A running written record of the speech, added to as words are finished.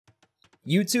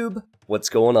YouTube, what's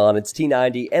going on? It's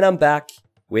T90 and I'm back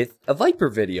with a Viper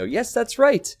video. Yes, that's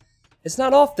right. It's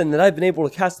not often that I've been able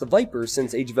to cast the Viper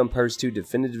since Age of Empires 2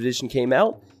 Definitive Edition came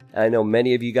out. And I know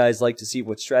many of you guys like to see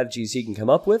what strategies he can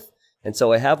come up with, and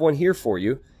so I have one here for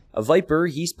you. A Viper,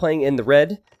 he's playing in the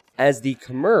red as the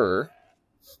Khmer.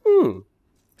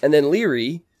 And then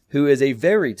Leary, who is a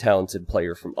very talented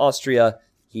player from Austria,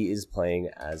 he is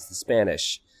playing as the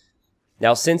Spanish.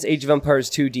 Now, since Age of Empires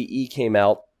 2 DE came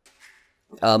out,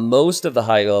 most of the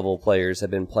high-level players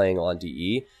have been playing on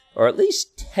DE, or at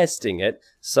least testing it.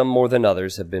 Some more than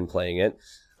others have been playing it.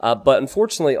 But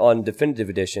unfortunately, on Definitive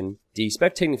Edition, the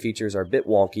spectating features are a bit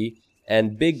wonky,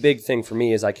 and big thing for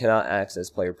me is I cannot access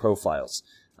player profiles.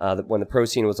 When the pro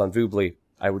scene was on Voobly,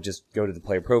 I would just go to the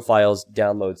player profiles,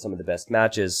 download some of the best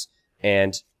matches,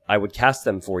 and I would cast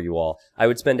them for you all. I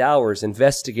would spend hours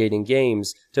investigating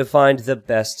games to find the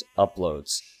best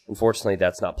uploads. Unfortunately,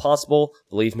 that's not possible.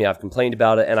 Believe me, I've complained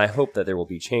about it, and I hope that there will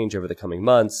be change over the coming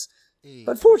months.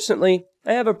 But fortunately,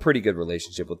 I have a pretty good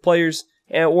relationship with players,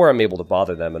 or I'm able to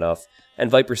bother them enough, and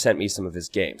Viper sent me some of his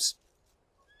games.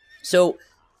 So,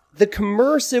 the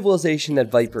Khmer civilization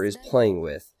that Viper is playing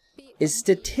with is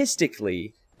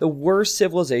statistically the worst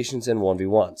civilizations in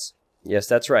 1v1s. Yes,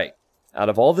 that's right. Out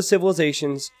of all the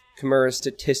civilizations, Khmer is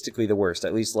statistically the worst,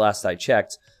 at least last I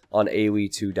checked on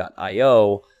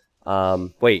AoE2.io.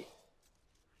 Wait.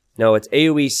 No, it's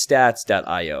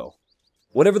AoEstats.io.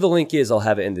 Whatever the link is, I'll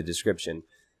have it in the description.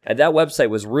 And that website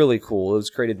was really cool. It was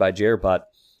created by Jarebot,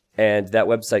 and that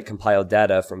website compiled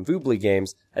data from Voobly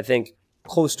games. I think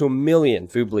close to 1 million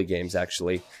Voobly games,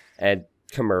 actually, and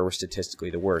Khmer were statistically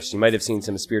the worst. You might have seen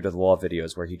some Spirit of the Law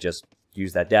videos where he just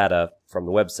used that data from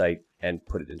the website and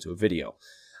put it into a video.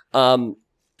 And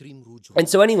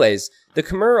so anyways, the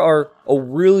Khmer are a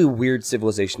really weird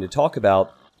civilization to talk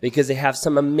about because they have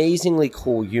some amazingly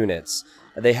cool units.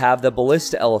 They have the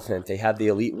Ballista Elephant, they have the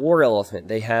Elite War Elephant,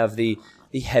 they have the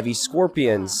Heavy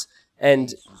Scorpions,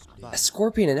 and a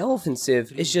Scorpion and Elephant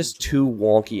Civ is just too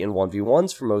wonky in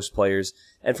 1v1s for most players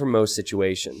and for most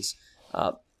situations.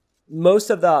 Most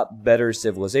of the better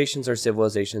civilizations are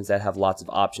civilizations that have lots of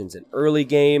options in early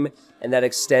game, and that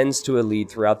extends to a lead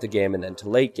throughout the game and then to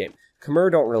late game.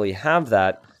 Khmer don't really have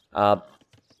that.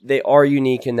 They are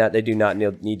unique in that they do not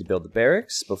need to build the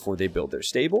barracks before they build their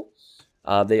stable.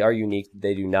 They are unique.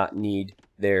 They do not need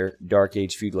their Dark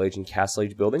Age, Feudal Age, and Castle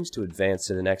Age buildings to advance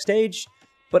to the next age.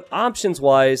 But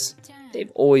options-wise,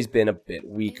 they've always been a bit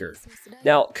weaker.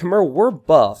 Now, Khmer were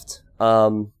buffed.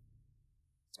 Khmer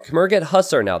get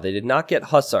Hussar now. They did not get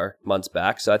Hussar months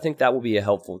back, so I think that will be a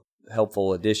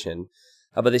helpful addition.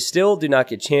 But they still do not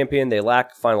get Champion. They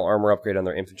lack final armor upgrade on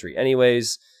their infantry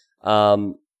anyways.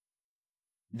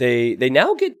 They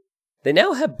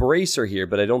now have Bracer here,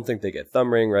 but I don't think they get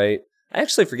Thumb Ring, right? I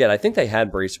actually forget. I think they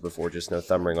had Bracer before, just no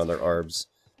Thumb Ring on their arbs.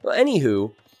 Well,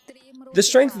 anywho, the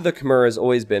strength of the Khmer has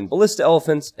always been Ballista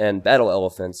Elephants and Battle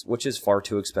Elephants, which is far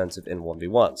too expensive in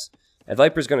 1v1s. And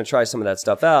Viper's going to try some of that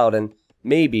stuff out, and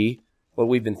maybe what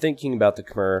we've been thinking about the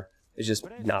Khmer is just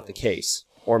not the case.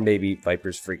 Or maybe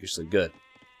Viper's freakishly good.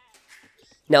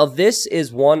 Now, this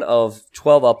is one of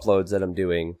 12 uploads that I'm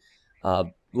doing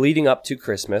leading up to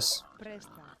Christmas.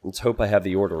 Let's hope I have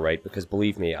the order right, because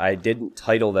believe me, I didn't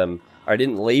title them, or I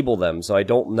didn't label them, so I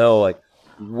don't know like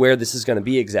where this is going to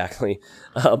be exactly.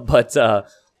 And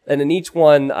in each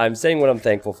one, I'm saying what I'm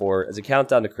thankful for as a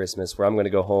countdown to Christmas, where I'm going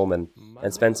to go home and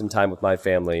spend some time with my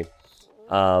family.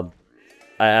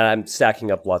 I'm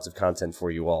stacking up lots of content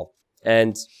for you all.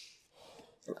 And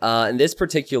in this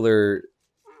particular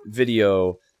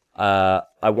video,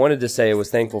 I wanted to say I was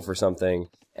thankful for something,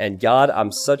 and God,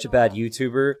 I'm such a bad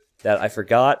YouTuber that I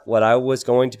forgot what I was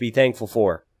going to be thankful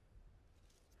for.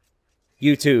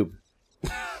 YouTube.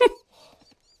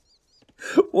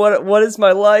 What is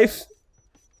my life?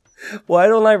 Why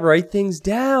don't I write things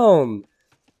down?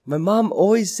 My mom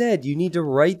always said you need to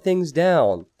write things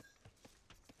down.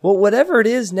 Well, whatever it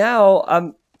is now,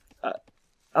 I'm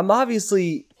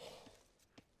obviously.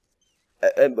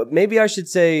 Maybe I should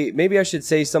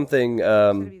say something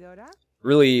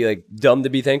really like dumb to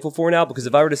be thankful for now, because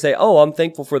if I were to say, "Oh, I'm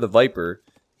thankful for the Viper,"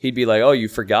 he'd be like, "Oh, you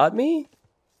forgot me?"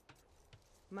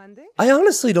 I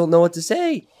honestly don't know what to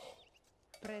say.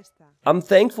 I'm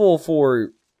thankful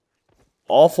for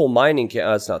awful mining.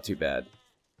 That's not too bad.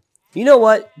 You know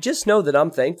what? Just know that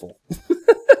I'm thankful.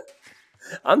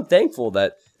 I'm thankful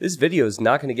that this video is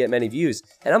not going to get many views,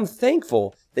 and I'm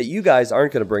thankful that you guys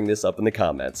aren't going to bring this up in the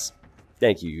comments.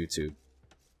 Thank you, YouTube.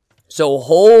 So,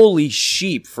 holy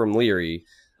sheep from Leary.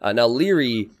 Now,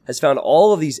 Leary has found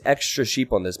all of these extra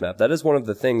sheep on this map. That is one of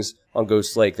the things on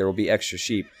Ghost Lake. There will be extra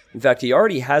sheep. In fact, he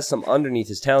already has some underneath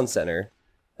his town center.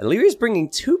 And Leary's bringing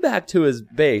 2 back to his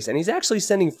base, and he's actually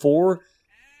sending 4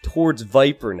 towards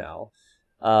Viper now.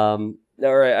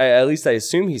 Or at least I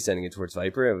assume he's sending it towards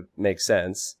Viper. It would make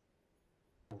sense.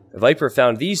 Viper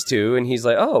found these 2, and he's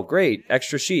like, oh, great,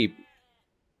 extra sheep.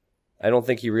 I don't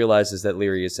think he realizes that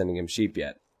Leary is sending him sheep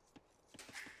yet.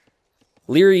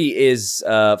 Leary is,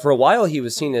 for a while he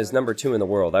was seen as number 2 in the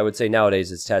world. I would say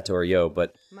nowadays it's Tatorio,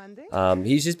 but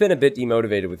he's just been a bit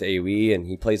demotivated with AoE, and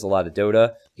he plays a lot of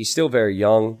Dota. He's still very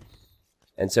young,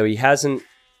 and so he hasn't,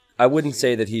 I wouldn't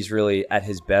say that he's really at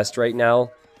his best right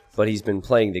now, but he's been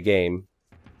playing the game.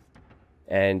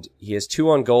 And he has 2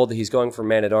 on gold. He's going for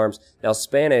Man-at-Arms. Now,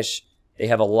 Spanish, they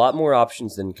have a lot more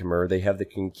options than Khmer. They have the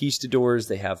Conquistadors.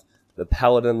 They have the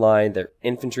Paladin line. Their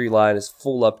infantry line is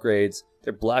full upgrades.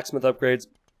 Their blacksmith upgrades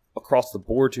across the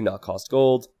board do not cost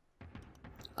gold.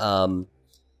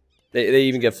 They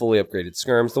even get fully upgraded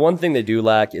skirms. The one thing they do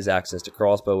lack is access to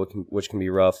crossbow, which can be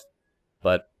rough.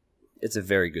 But it's a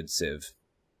very good civ.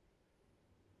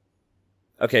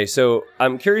 Okay, so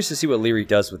I'm curious to see what Leary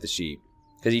does with the sheep.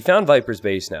 Because he found Viper's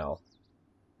base now.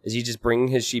 Is he just bringing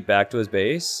his sheep back to his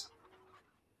base?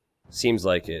 Seems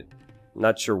like it.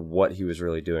 Not sure what he was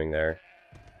really doing there.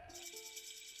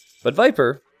 But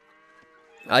Viper,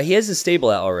 he has his stable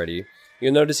out already.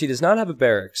 You'll notice he does not have a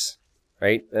barracks.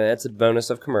 Right? That's a bonus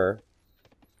of Khmer.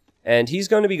 And he's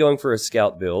going to be going for a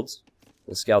scout build.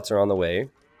 The scouts are on the way.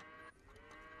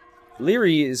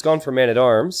 Leary is gone for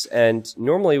Man-at-Arms. And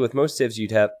normally with most civs you'd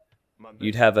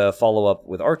have a follow-up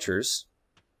with archers.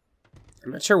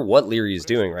 I'm not sure what Leary is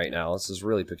doing right now. This is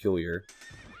really peculiar.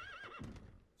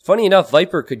 Funny enough,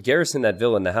 Viper could garrison that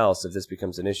villa in the house if this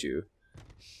becomes an issue.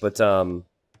 But,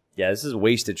 yeah, this is a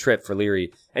wasted trip for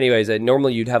Leary. Anyways,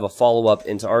 normally you'd have a follow-up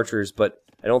into archers, but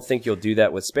I don't think you'll do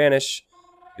that with Spanish,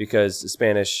 because the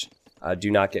Spanish do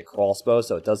not get crossbow,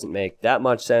 so it doesn't make that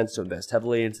much sense to invest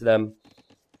heavily into them.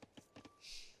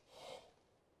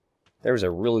 There was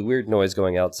a really weird noise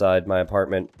going outside my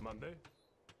apartment.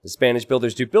 The Spanish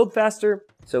builders do build faster,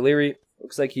 so Leary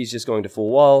looks like he's just going to full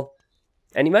wall.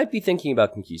 And he might be thinking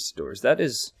about Conquistadors. That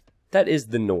is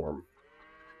the norm.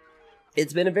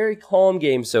 It's been a very calm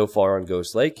game so far on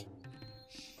Ghost Lake.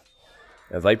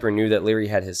 Viper knew that Leary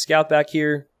had his scout back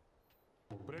here.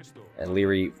 And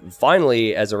Leary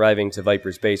finally is arriving to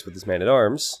Viper's base with his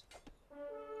Man-at-Arms.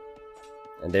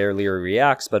 And there Leary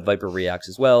reacts, but Viper reacts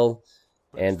as well.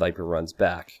 And Viper runs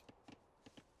back.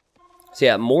 So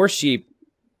yeah, more sheep.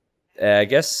 I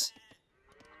guess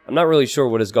I'm not really sure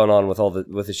what has gone on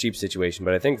with the sheep situation,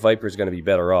 but I think Viper's going to be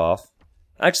better off.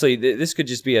 Actually, this could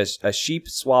just be a sheep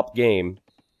swap game,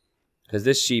 because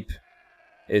this sheep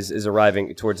is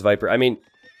arriving towards Viper. I mean,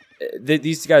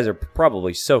 these guys are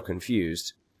probably so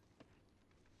confused.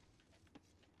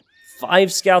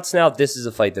 5 scouts now. This is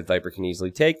a fight that Viper can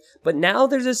easily take, but now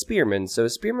there's a spearman, so a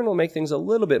spearman will make things a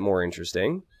little bit more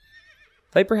interesting.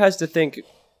 Viper has to think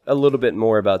a little bit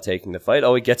more about taking the fight.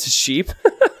 Oh, he gets a sheep.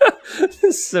 This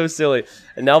is so silly.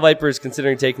 And now Viper is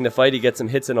considering taking the fight. He gets some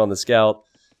hits in on the scout.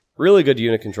 Really good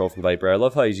unit control from Viper. I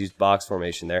love how he's used box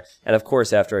formation there. And of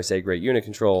course, after I say great unit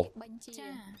control,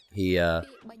 he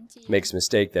makes a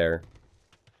mistake there.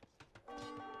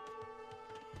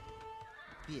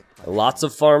 Lots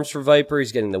of farms for Viper.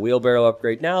 He's getting the wheelbarrow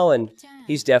upgrade now, and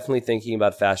he's definitely thinking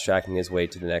about fast-tracking his way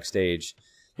to the next stage.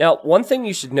 Now, one thing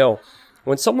you should know,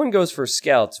 when someone goes for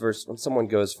scouts versus when someone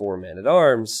goes for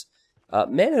Man-at-Arms,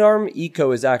 Man-at-Arm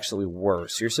eco is actually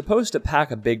worse. You're supposed to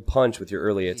pack a big punch with your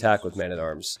early attack with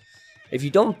Man-at-Arms. If you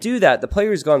don't do that, the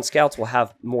players gone scouts will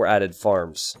have more added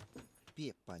farms.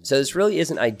 So this really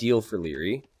isn't ideal for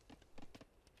Leary.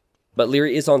 But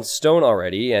Leary is on stone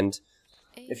already, and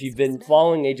if you've been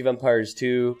following Age of Empires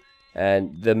 2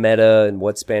 and the meta and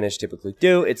what Spanish typically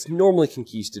do, it's normally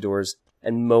Conquistadors,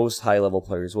 and most high-level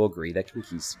players will agree that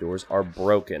Conquistadors are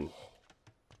broken.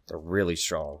 They're really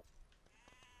strong.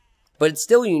 But it's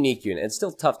still a unique unit. It's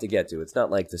still tough to get to. It's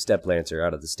not like the Step Lancer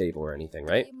out of the stable or anything,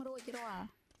 right?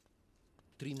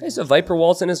 Okay, so Viper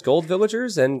walls in his gold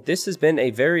villagers, and this has been a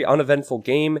very uneventful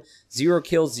game. 0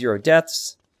 kills, 0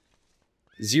 deaths.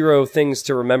 0 things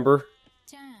to remember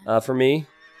for me.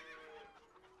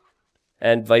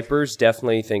 And Viper's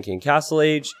definitely thinking Castle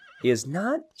Age. He has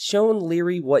not shown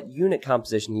Leary what unit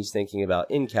composition he's thinking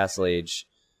about in Castle Age.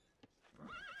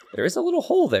 There is a little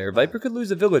hole there. Viper could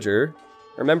lose a villager.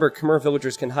 Remember, Khmer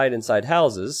villagers can hide inside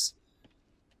houses.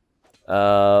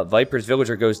 Viper's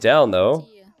villager goes down, though.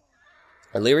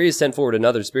 And Leary has sent forward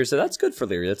another spear, so that's good for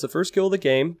Leary. That's the first kill of the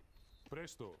game.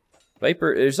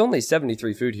 Viper, there's only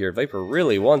 73 food here. Viper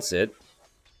really wants it.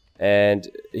 And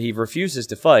he refuses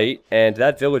to fight, and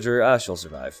that villager, she'll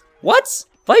survive. What?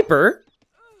 Viper?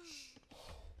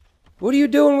 What are you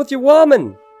doing with your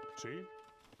woman?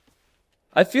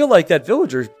 I feel like that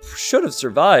villager should have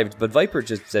survived, but Viper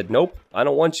just said, nope, I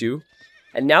don't want you.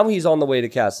 And now he's on the way to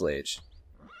Castle Age.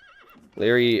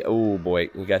 Leary, oh boy,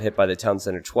 he got hit by the town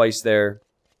center twice there.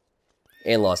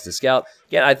 And lost his scout.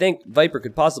 Again, I think Viper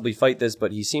could possibly fight this,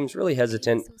 but he seems really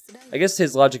hesitant. I guess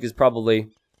his logic is probably,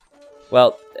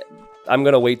 well, I'm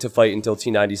going to wait to fight until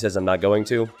T90 says I'm not going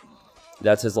to.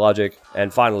 That's his logic.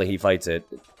 And finally he fights it.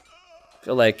 I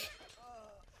feel like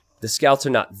the scouts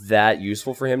are not that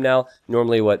useful for him now.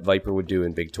 Normally what Viper would do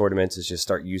in big tournaments is just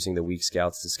start using the weak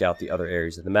scouts to scout the other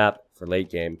areas of the map for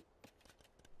late game.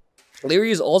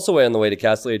 Leary is also on the way to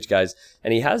Castle Age, guys,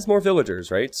 and he has more villagers,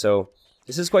 right? So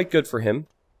this is quite good for him.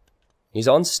 He's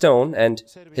on stone, and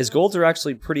his golds are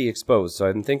actually pretty exposed, so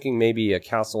I'm thinking maybe a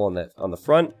castle on the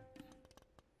front.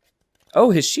 Oh,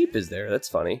 his sheep is there. That's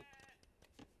funny.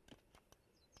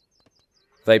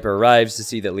 Viper arrives to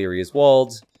see that Leary is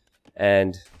walled,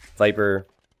 and Viper,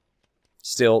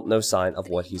 still no sign of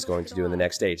what he's going to do in the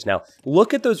next stage. Now,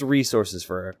 look at those resources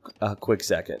for a quick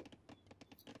second.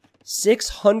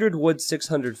 600 wood,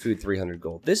 600 food, 300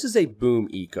 gold. This is a boom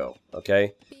eco,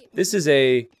 okay? This is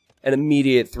an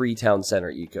immediate 3-town center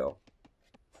eco.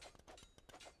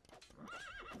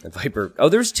 And Viper, oh,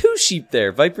 there's 2 sheep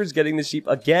there. Viper's getting the sheep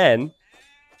again.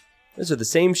 Those are the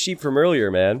same sheep from earlier,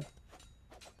 man.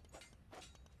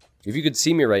 If you could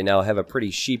see me right now, I have a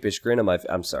pretty sheepish grin on my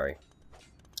I'm sorry.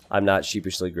 I'm not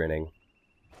sheepishly grinning.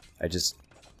 I just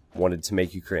wanted to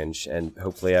make you cringe, and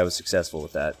hopefully I was successful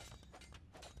with that.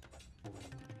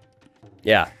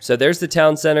 Yeah, so there's the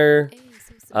town center,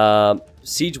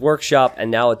 siege workshop, and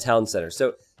now a town center.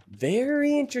 So,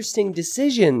 very interesting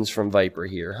decisions from Viper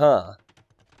here, huh?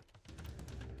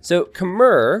 So,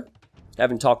 Khmer,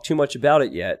 haven't talked too much about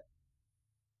it yet.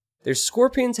 Their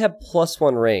scorpions have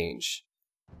 +1 range.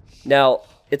 Now,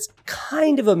 it's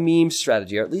kind of a meme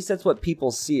strategy, or at least that's what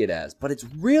people see it as, but it's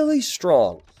really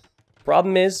strong.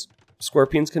 Problem is,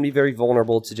 scorpions can be very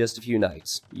vulnerable to just a few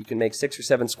knights. You can make 6 or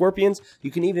 7 scorpions,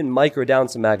 you can even micro down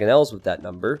some mangonels with that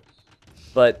number,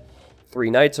 but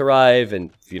 3 knights arrive, and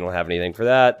if you don't have anything for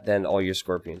that, then all your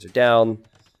scorpions are down.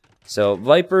 So,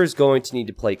 Viper is going to need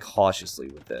to play cautiously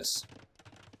with this.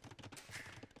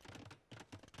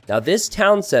 Now, this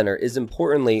town center is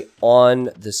importantly on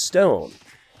the stone.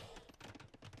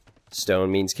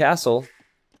 Stone means castle.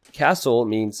 Castle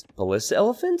means ballista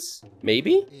elephants?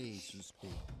 Maybe?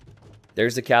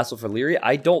 There's the castle for Leary.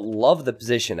 I don't love the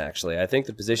position, actually. I think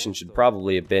the position should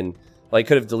probably have been... Well, I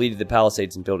could have deleted the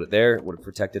palisades and built it there. It would have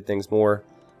protected things more.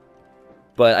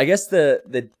 But I guess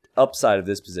the upside of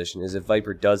this position is if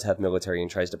Viper does have military and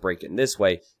tries to break it in this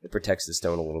way, it protects the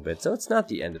stone a little bit. So it's not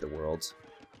the end of the world.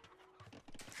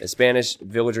 The Spanish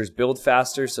villagers build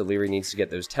faster, so Leary needs to get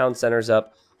those town centers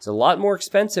up. It's a lot more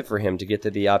expensive for him to get to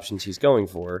the options he's going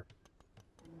for.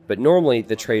 But normally,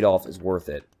 the trade-off is worth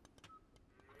it.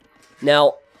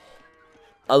 Now,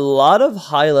 a lot of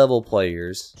high-level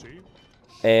players,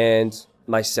 and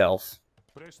myself,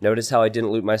 notice how I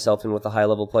didn't loop myself in with the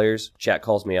high-level players? Chat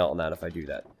calls me out on that if I do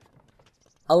that.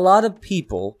 A lot of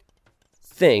people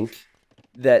think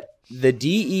that the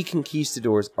DE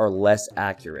conquistadors are less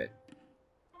accurate.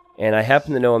 And I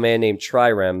happen to know a man named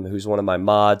Trirem, who's one of my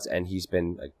mods, and he's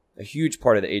been a huge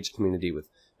part of the Age community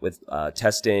with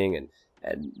testing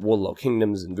and Warlord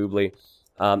Kingdoms and Boobly.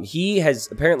 He has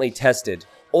apparently tested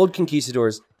old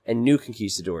conquistadors and new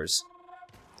conquistadors.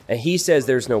 And he says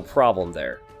there's no problem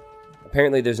there.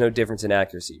 Apparently there's no difference in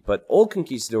accuracy. But old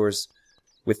conquistadors,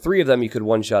 with 3 of them, you could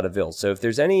one-shot a Vil. So if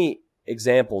there's any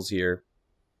examples here,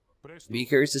 be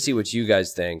curious to see what you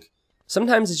guys think.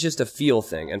 Sometimes it's just a feel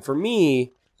thing. And for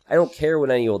me, I don't care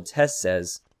what any old test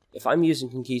says. If I'm using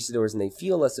conquistadors and they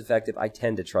feel less effective, I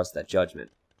tend to trust that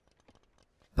judgment.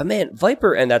 But man,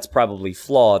 Viper, and that's probably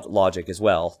flawed logic as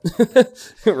well,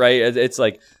 right? It's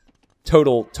like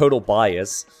total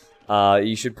bias.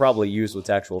 You should probably use what's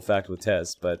actual fact with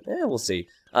tests, but we'll see.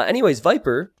 Anyways,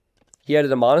 Viper, he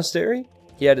added a monastery,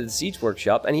 he added a siege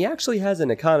workshop, and he actually has an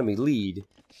economy lead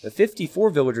of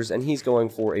 54 villagers, and he's going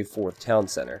for a 4th town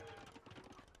center.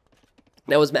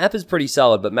 Now, his map is pretty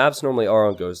solid, but maps normally are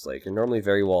on Ghost Lake, and normally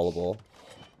very wallable.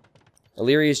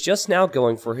 Leary is just now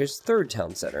going for his 3rd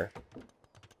town center.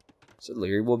 So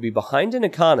Leary will be behind in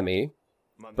economy,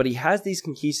 but he has these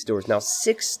conquistadors. Now,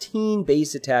 16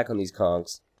 base attack on these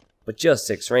conks, but just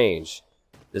 6 range.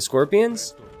 The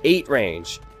scorpions, 8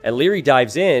 range. And Leary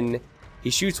dives in,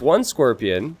 he shoots 1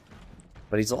 scorpion,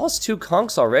 but he's lost 2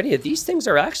 conks already. These things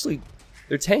are actually,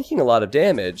 they're tanking a lot of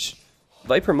damage.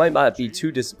 Viper might not be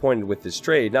too disappointed with this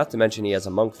trade, not to mention he has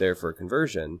a monk there for a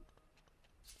conversion.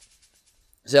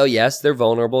 So yes, they're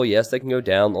vulnerable. Yes, they can go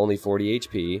down, only 40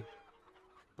 HP.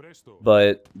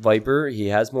 But Viper, he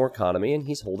has more economy, and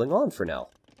he's holding on for now.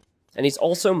 And he's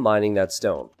also mining that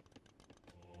stone.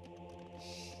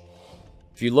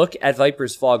 If you look at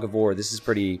Viper's Fog of War, this is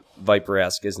pretty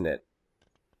Viper-esque, isn't it?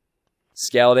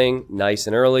 Scouting, nice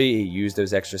and early. He used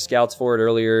those extra scouts for it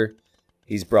earlier.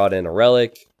 He's brought in a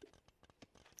relic.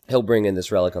 He'll bring in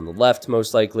this relic on the left,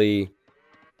 most likely.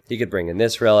 He could bring in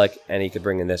this relic, and he could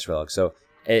bring in this relic. So,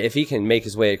 if he can make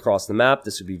his way across the map,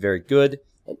 this would be very good.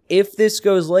 And if this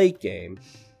goes late game,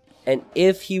 and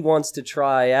if he wants to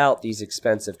try out these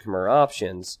expensive Khmer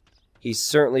options, he's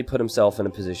certainly put himself in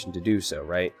a position to do so,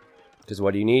 right? Because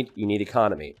what do you need? You need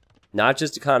economy. Not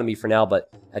just economy for now, but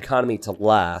economy to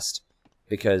last,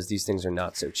 because these things are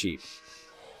not so cheap.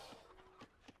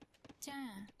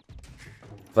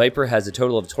 Viper has a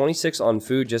total of 26 on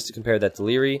food, just to compare that to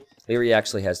Leary. Leary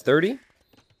actually has 30.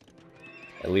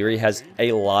 And Leary has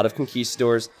a lot of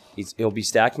conquistadors. He'll be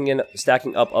stacking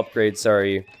up upgrades,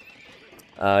 sorry.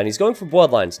 And he's going for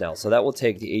bloodlines now, so that will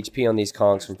take the HP on these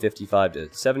conks from 55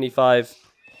 to 75.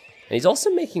 And he's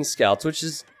also making scouts, which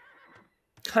is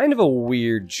kind of a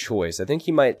weird choice. I think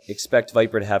he might expect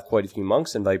Viper to have quite a few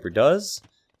monks, and Viper does.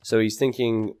 So he's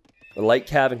thinking light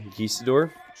cav and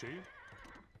conquistador.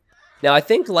 Now, I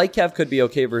think light cav could be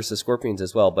okay versus scorpions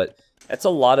as well, but that's a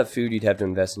lot of food you'd have to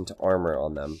invest into armor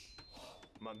on them.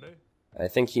 I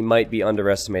think he might be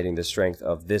underestimating the strength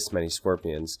of this many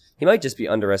scorpions. He might just be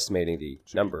underestimating the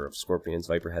number of scorpions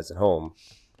Viper has at home.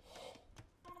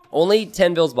 Only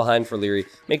 10 bills behind for Leary.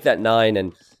 Make that 9,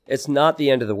 and it's not the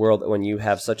end of the world when you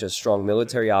have such a strong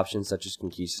military option such as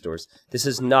conquistadors. This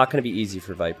is not going to be easy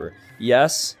for Viper.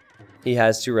 Yes, he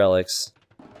has 2 relics,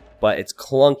 but it's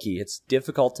clunky. It's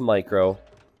difficult to micro.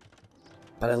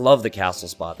 But I love the castle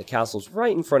spot. The castle's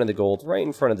right in front of the gold, right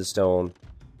in front of the stone.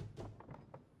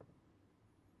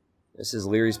 This is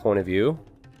Leary's point of view.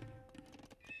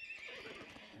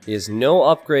 He has no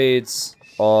upgrades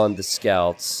on the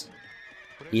scouts.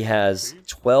 He has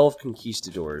 12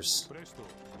 conquistadors.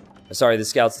 Sorry, the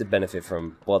scouts did benefit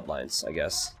from bloodlines, I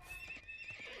guess.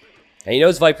 And he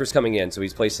knows Viper's coming in, so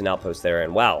he's placed an outpost there.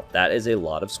 And wow, that is a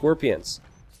lot of scorpions.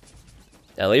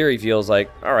 Now Leary feels like,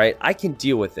 alright, I can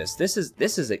deal with this. This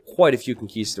is quite a few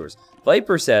conquistadors.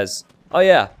 Viper says, oh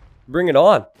yeah, bring it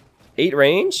on. 8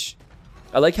 range?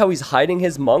 I like how he's hiding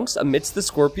his monks amidst the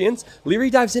scorpions. Leary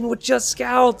dives in with just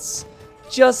scouts.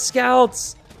 Just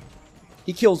scouts.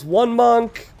 He kills 1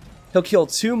 monk. He'll kill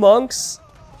 2 monks.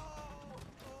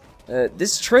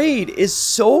 This trade is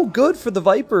so good for the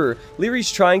Viper. Leary's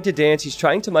trying to dance. He's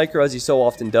trying to micro as he so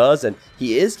often does. And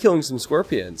he is killing some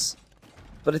scorpions.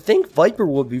 But I think Viper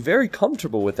will be very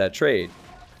comfortable with that trade.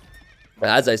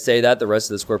 As I say that, the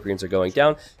rest of the scorpions are going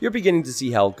down. You're beginning to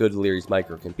see how good Leary's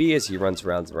micro can be as he runs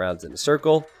around and around in a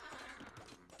circle.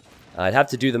 I'd have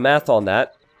to do the math on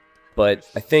that. But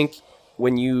I think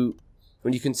when you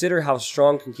consider how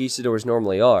strong conquistadors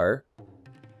normally are,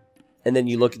 and then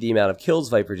you look at the amount of kills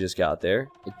Viper just got there,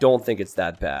 I don't think it's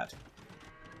that bad.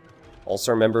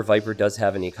 Also remember, Viper does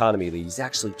have an economy lead. He's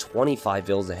actually 25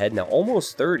 vills ahead now,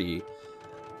 almost 30.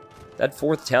 That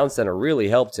 4th town center really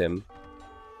helped him.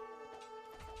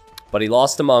 But he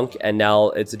lost a monk, and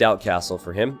now it's a doubt castle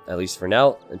for him, at least for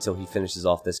now, until he finishes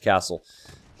off this castle.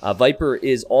 Viper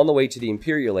is on the way to the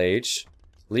Imperial Age.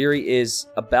 Leary is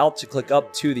about to click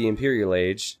up to the Imperial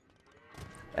Age.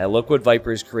 And look what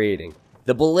Viper is creating.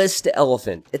 The Ballista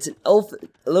Elephant. It's an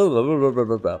elephant.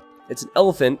 It's an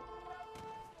elephant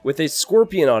with a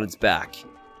scorpion on its back.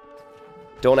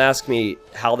 Don't ask me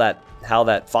how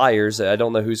that fires. I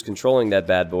don't know who's controlling that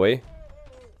bad boy.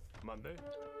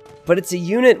 But it's a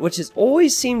unit which has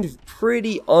always seemed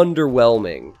pretty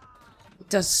underwhelming. It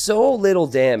does so little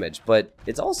damage, but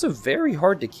it's also very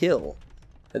hard to kill.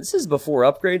 And this is before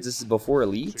upgrades, this is before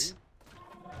elite.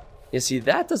 You see,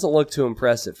 that doesn't look too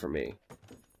impressive for me.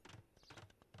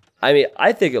 I mean,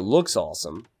 I think it looks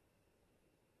awesome.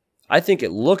 I think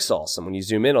it looks awesome when you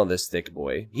zoom in on this thick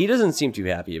boy. He doesn't seem too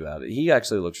happy about it. He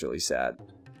actually looks really sad.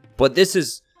 But this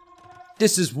is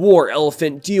war,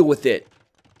 elephant. Deal with it.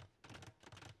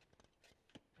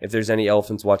 If there's any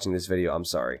elephants watching this video, I'm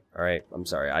sorry. Alright? I'm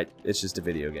sorry. It's just a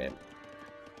video game.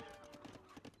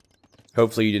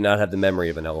 Hopefully you do not have the memory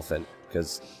of an elephant,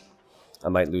 because I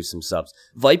might lose some subs.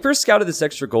 Viper scouted this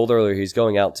extra gold earlier. He's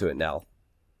going out to it now.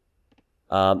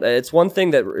 It's one thing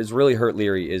that has really hurt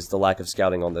Leary is the lack of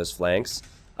scouting on those flanks.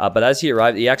 But as he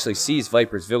arrived, he actually sees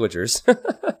Viper's villagers.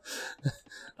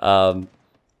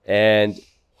 And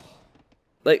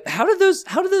like, how did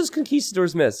those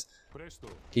conquistadors miss?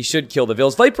 He should kill the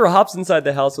vills. Viper hops inside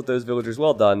the house with those villagers.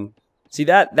 Well done. See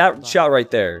that shot right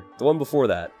there. The one before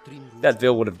that. That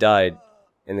vill would have died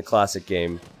in the classic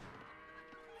game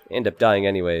End up dying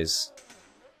anyways.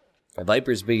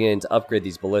 Viper's beginning to upgrade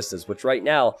these ballistas, which right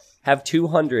now have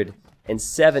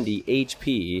 270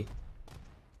 HP.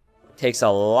 Takes a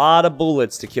lot of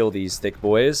bullets to kill these thick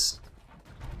boys.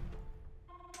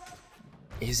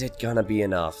 Is it gonna be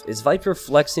enough? Is Viper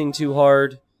flexing too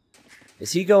hard?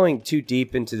 Is he going too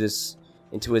deep into this,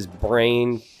 into his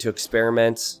brain to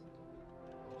experiment?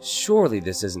 Surely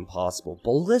this isn't possible.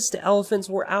 Ballista elephants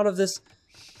were out of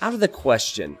the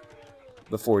question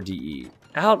before DE.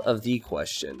 Out of the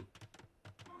question.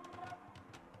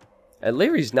 And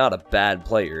Leary's not a bad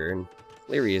player, and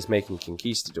Leary is making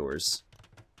conquistadors.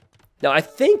 Now, I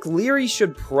think Leary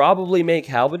should probably make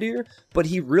Halberdier, but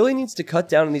he really needs to cut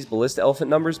down on these ballista elephant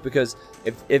numbers, because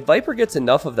if Viper gets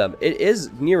enough of them, it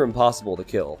is near impossible to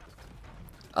kill.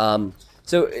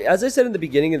 So, as I said in the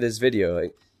beginning of this video,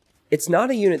 it's not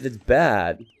a unit that's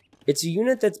bad. It's a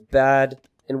unit that's bad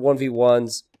in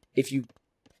 1v1s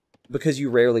because you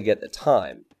rarely get the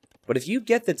time. But if you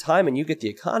get the time and you get the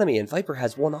economy, and Viper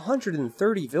has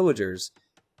 130 villagers,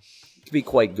 it could be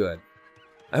quite good.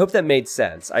 I hope that made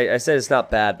sense. I said it's not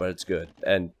bad, but it's good.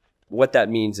 And what that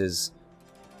means is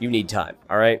you need time,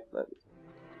 alright?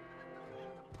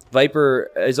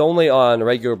 Viper is only on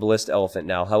regular ballista elephant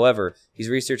now. However, he's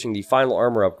researching the final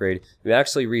armor upgrade. We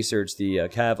actually researched the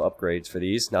cav upgrades for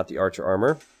these, not the archer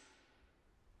armor.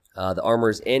 The armor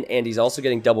is in, and he's also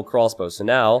getting double crossbow. So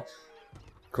now,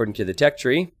 according to the tech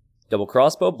tree, double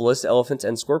crossbow, ballista elephants,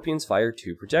 and scorpions fire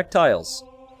 2 projectiles.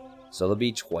 So they'll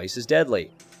be twice as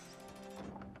deadly.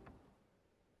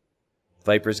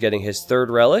 Viper's getting his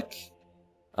 3rd relic.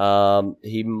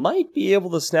 He might be able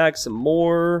to snag some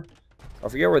more. I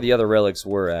forget where the other relics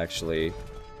were, actually.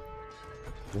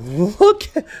 Look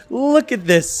at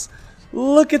this.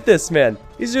 Look at this, man.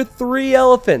 These are 3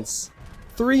 elephants.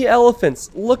 3 elephants.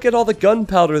 Look at all the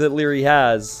gunpowder that Leary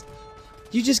has.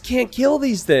 You just can't kill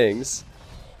these things.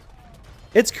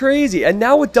 It's crazy. And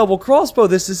now with double crossbow,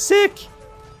 this is sick.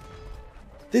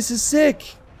 This is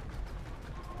sick.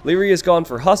 Leary has gone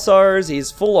for hussars. He's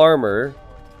full armor.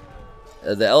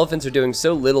 The elephants are doing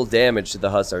so little damage to the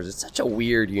hussars. It's such a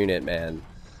weird unit, man.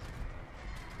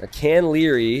 Now, can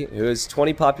Leary, who is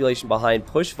 20 population behind,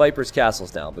 push Viper's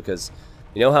castles down? Because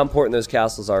you know how important those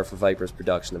castles are for Viper's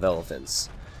production of elephants.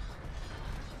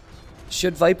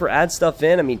 Should Viper add stuff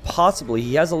in? I mean, possibly.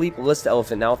 He has elite ballista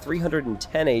elephant now,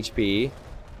 310 HP.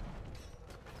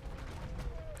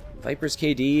 Viper's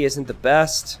KD isn't the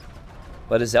best,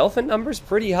 but his elephant number's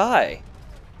pretty high.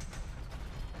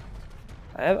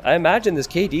 I imagine this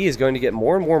KD is going to get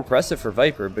more and more impressive for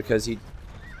Viper because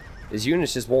his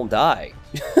units just won't die.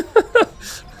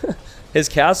 His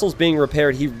castle's being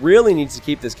repaired. He really needs to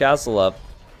keep this castle up.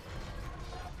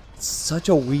 It's such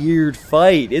a weird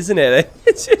fight, isn't it?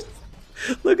 It's just,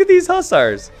 look at these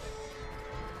hussars.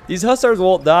 These hussars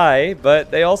won't die,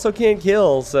 but they also can't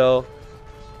kill, so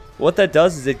what that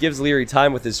does is it gives Leary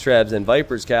time with his trebs, and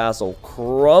Viper's castle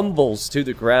crumbles to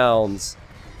the grounds.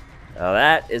 Now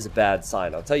that is a bad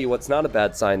sign. I'll tell you what's not a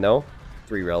bad sign, though.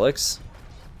 3 relics.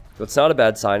 What's not a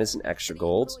bad sign is an extra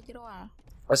gold.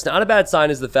 What's not a bad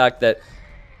sign is the fact that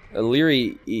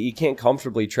Leary, he can't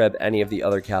comfortably treb any of the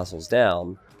other castles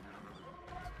down.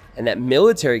 And that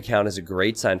military count is a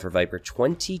great sign for Viper.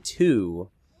 22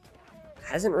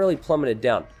 hasn't really plummeted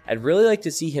down. I'd really like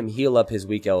to see him heal up his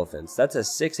weak elephants. That's a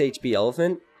 6 HP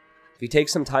elephant. If he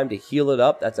takes some time to heal it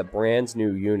up, that's a brand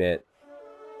new unit.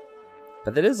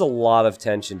 But that is a lot of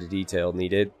attention to detail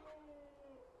needed.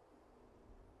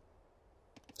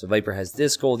 So Viper has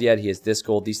this gold yet, he has this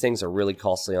gold. These things are really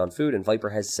costly on food, and Viper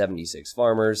has 76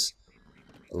 farmers.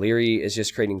 Leary is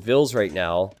just creating vills right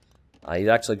now. He's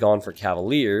actually gone for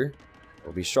Cavalier.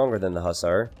 Will be stronger than the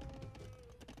Hussar.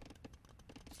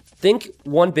 I think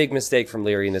one big mistake from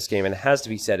Leary in this game, and it has to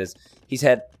be said, is he's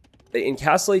had, in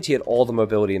Castle Age, he had all the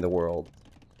mobility in the world.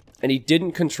 And he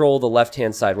didn't control the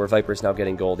left-hand side where Viper's now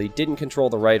getting gold. He didn't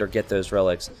control the right or get those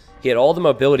relics. He had all the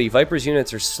mobility. Viper's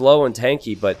units are slow and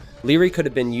tanky, but Leary could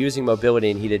have been using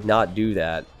mobility, and he did not do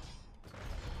that.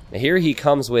 Now here he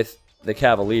comes with the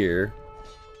Cavalier.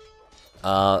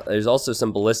 There's also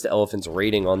some ballista elephants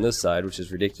raiding on this side, which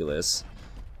is ridiculous.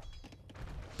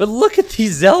 But look at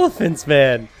these elephants,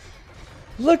 man!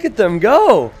 Look at them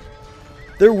go!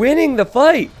 They're winning the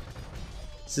fight!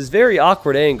 This is a very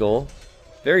awkward angle.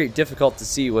 Very difficult to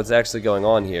see what's actually going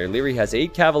on here. Leary has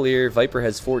 8 Cavalier, Viper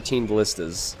has 14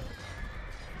 ballistas.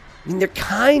 I mean, they're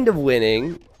kind of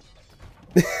winning.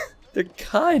 They're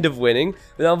kind of winning.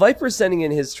 But now Viper's sending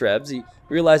in his trebs. He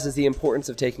realizes the importance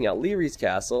of taking out Leary's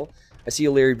castle. I see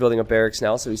Leary building a barracks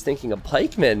now, so he's thinking of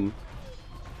pikemen.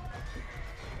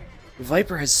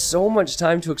 Viper has so much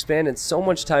time to expand and so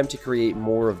much time to create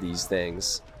more of these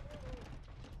things.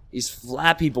 These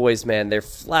flappy boys, man, they're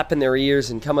flapping their ears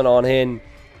and coming on in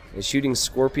and shooting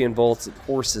scorpion bolts at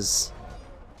horses.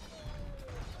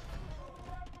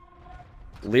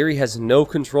 Leary has no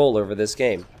control over this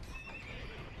game.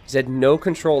 He's had no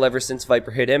control ever since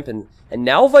Viper hit Imp, and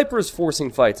now Viper is forcing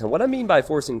fights. And what I mean by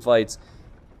forcing fights,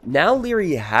 now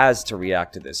Leary has to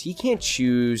react to this. He can't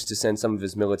choose to send some of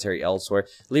his military elsewhere.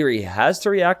 Leary has to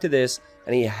react to this,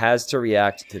 and he has to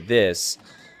react to this.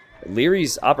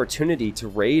 Leary's opportunity to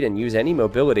raid and use any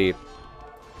mobility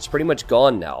is pretty much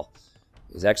gone now.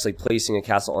 He's actually placing a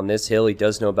castle on this hill. He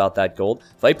does know about that gold.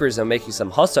 Vipers are making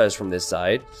some hussars from this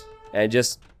side, and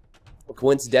just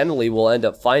coincidentally will end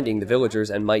up finding the villagers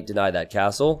and might deny that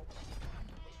castle.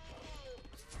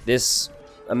 This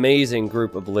amazing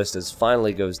group of ballistas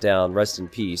finally goes down. Rest in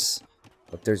peace.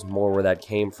 But there's more where that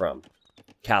came from.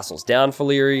 Castle's down for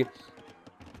Leary.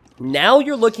 Now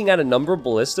you're looking at a number of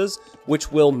ballistas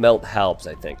which will melt halbs,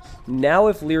 I think. Now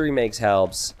if Leary makes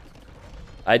halbs,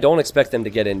 I don't expect them to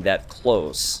get in that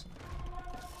close.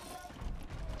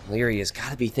 Leary has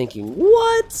got to be thinking,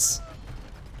 what?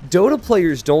 Dota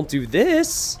players don't do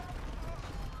this.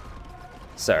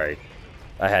 Sorry.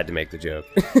 I had to make the joke.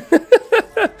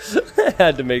 I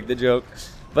had to make the joke.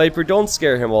 Viper, don't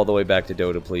scare him all the way back to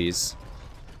Dota, please.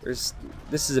 This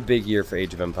is a big year for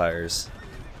Age of Empires.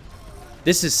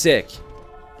 This is sick.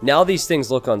 Now these things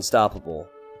look unstoppable.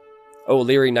 Oh,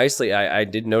 Leary nicely, I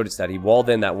did notice that. He walled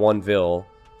in that one vill,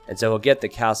 and so he'll get the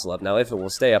castle up. Now, if it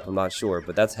will stay up, I'm not sure,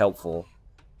 but that's helpful.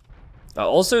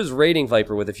 Also is raiding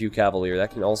Viper with a few Cavalier.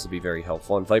 That can also be very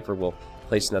helpful, and Viper will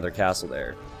place another castle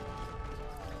there.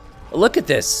 Look at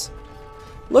this.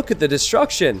 Look at the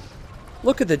destruction.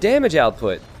 Look at the damage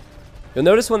output. You'll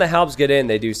notice when the halbs get in,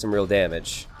 they do some real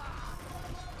damage.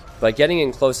 But getting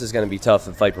in close is going to be tough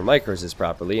if Viper micros this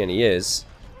properly, and he is.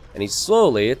 And he's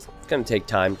slowly, it's going to take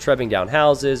time, trebbing down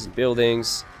houses and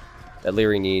buildings that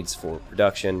Leary needs for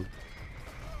production.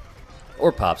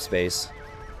 Or pop space.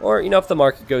 Or, you know, if the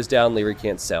market goes down, Leary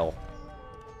can't sell.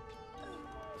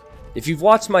 If you've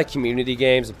watched my community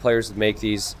games and players would make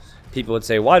these, people would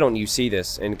say, why don't you see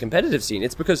this in a competitive scene?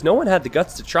 It's because no one had the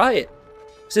guts to try it.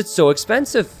 Because it's so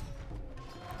expensive.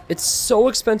 It's so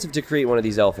expensive to create one of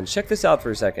these elephants. Check this out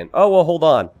for a second. Oh, well, hold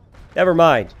on. Never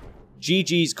mind.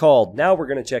 GG's called. Now we're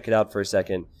going to check it out for a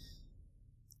second.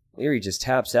 Leary just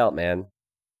taps out, man.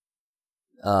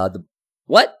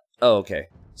 What? Oh, okay.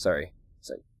 Sorry. It's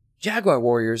like, Jaguar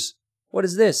Warriors. What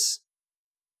is this?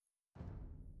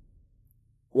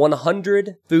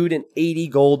 100 food and 80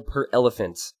 gold per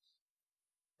elephant.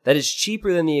 That is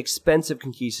cheaper than the expensive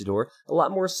Conquistador, a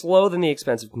lot more slow than the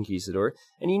expensive Conquistador,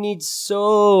 and you need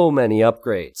so many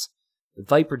upgrades. The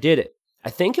Viper did it.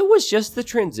 I think it was just the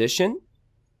transition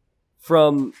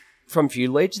from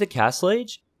Feudal Age to Castle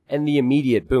Age and the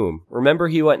immediate boom. Remember,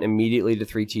 he went immediately to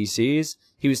 3 TCs.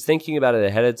 He was thinking about it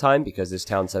ahead of time because this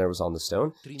town center was on the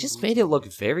stone. It just made it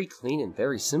look very clean and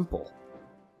very simple.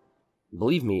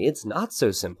 Believe me, it's not so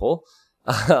simple.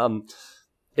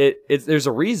 There's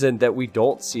a reason that we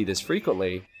don't see this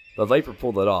frequently, but Viper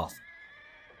pulled it off.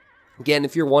 Again,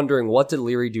 if you're wondering what did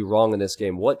Leary do wrong in this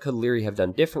game, what could Leary have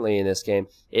done differently in this game,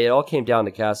 it all came down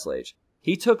to Castle Age.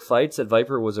 He took fights that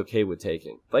Viper was okay with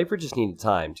taking. Viper just needed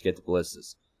time to get the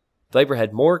ballistas. Viper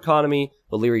had more economy,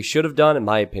 but Leary should have done, in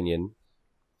my opinion.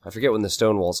 I forget when the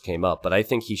stone walls came up, but I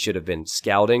think he should have been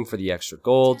scouting for the extra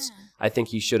golds. I think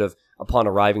he should have, upon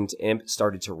arriving to Imp,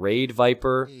 started to raid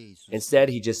Viper. Instead,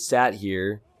 he just sat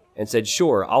here and said,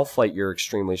 sure, I'll fight your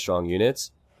extremely strong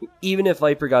units. Even if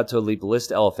Viper got to Elite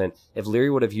Ballista Elephant, if Leary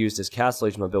would have used his Castle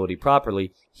Age mobility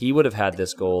properly, he would have had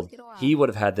this gold, he would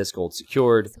have had this gold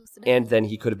secured, and then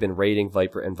he could have been raiding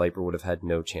Viper, and Viper would have had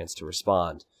no chance to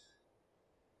respond.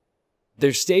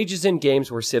 There's stages in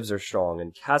games where civs are strong,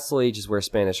 and Castle Age is where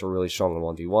Spanish are really strong in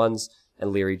 1v1s,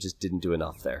 and Leary just didn't do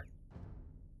enough there.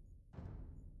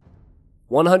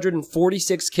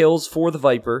 146 kills for the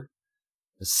Viper.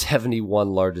 The 71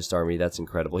 largest army, that's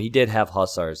incredible. He did have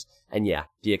hussars, and yeah,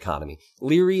 the economy.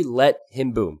 Leary let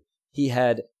him boom. He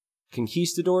had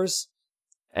conquistadors,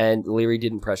 and Leary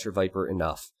didn't pressure Viper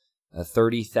enough.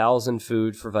 30,000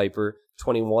 food for Viper,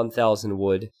 21,000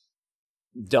 wood,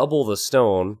 double the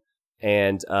stone,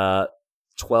 and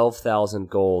 12,000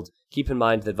 gold. Keep in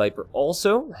mind that Viper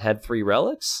also had 3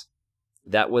 relics.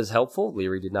 That was helpful.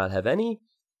 Leary did not have any.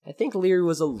 I think Leary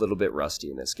was a little bit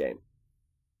rusty in this game.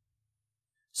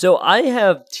 So I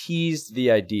have teased the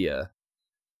idea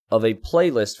of a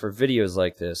playlist for videos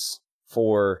like this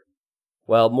for,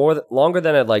 well, longer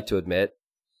than I'd like to admit.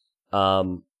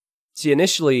 See,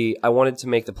 initially, I wanted to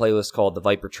make the playlist called The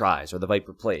Viper Tries, or The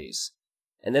Viper Plays.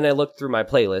 And then I looked through my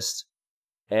playlist,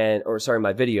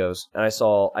 my videos, and I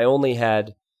saw I only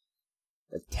had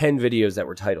 10 videos that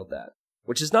were titled that,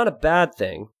 which is not a bad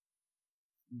thing,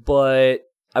 but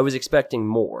I was expecting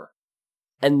more.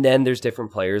 And then there's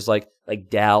different players like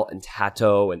Dal and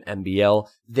Tato and MBL.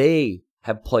 They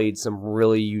have played some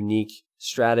really unique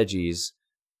strategies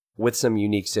with some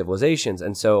unique civilizations.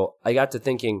 And so I got to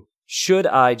thinking, should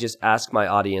I just ask my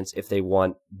audience if they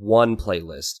want one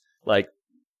playlist, like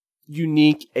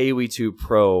unique AoE2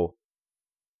 Pro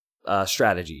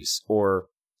strategies or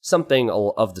something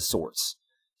of the sorts?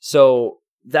 So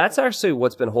that's actually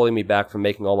what's been holding me back from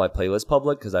making all my playlists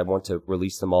public, because I want to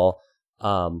release them all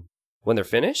when they're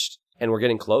finished, and we're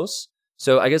getting close.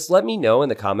 So I guess let me know in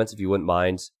the comments if you wouldn't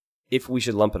mind if we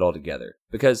should lump it all together,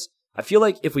 because I feel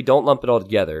like if we don't lump it all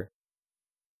together,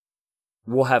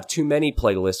 we'll have too many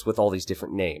playlists with all these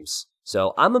different names.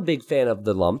 So I'm a big fan of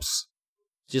the lumps.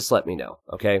 Just let me know,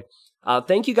 okay?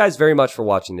 Thank you guys very much for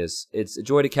watching this. It's a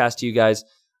joy to cast to you guys.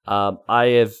 I'm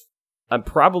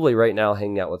probably right now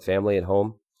hanging out with family at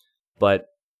home, but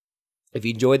if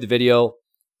you enjoyed the video,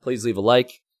 please leave a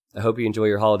like. I hope you enjoy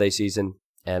your holiday season,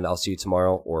 and I'll see you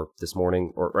tomorrow or this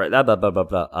morning or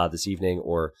this evening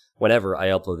or whenever I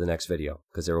upload the next video,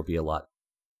 because there will be a lot.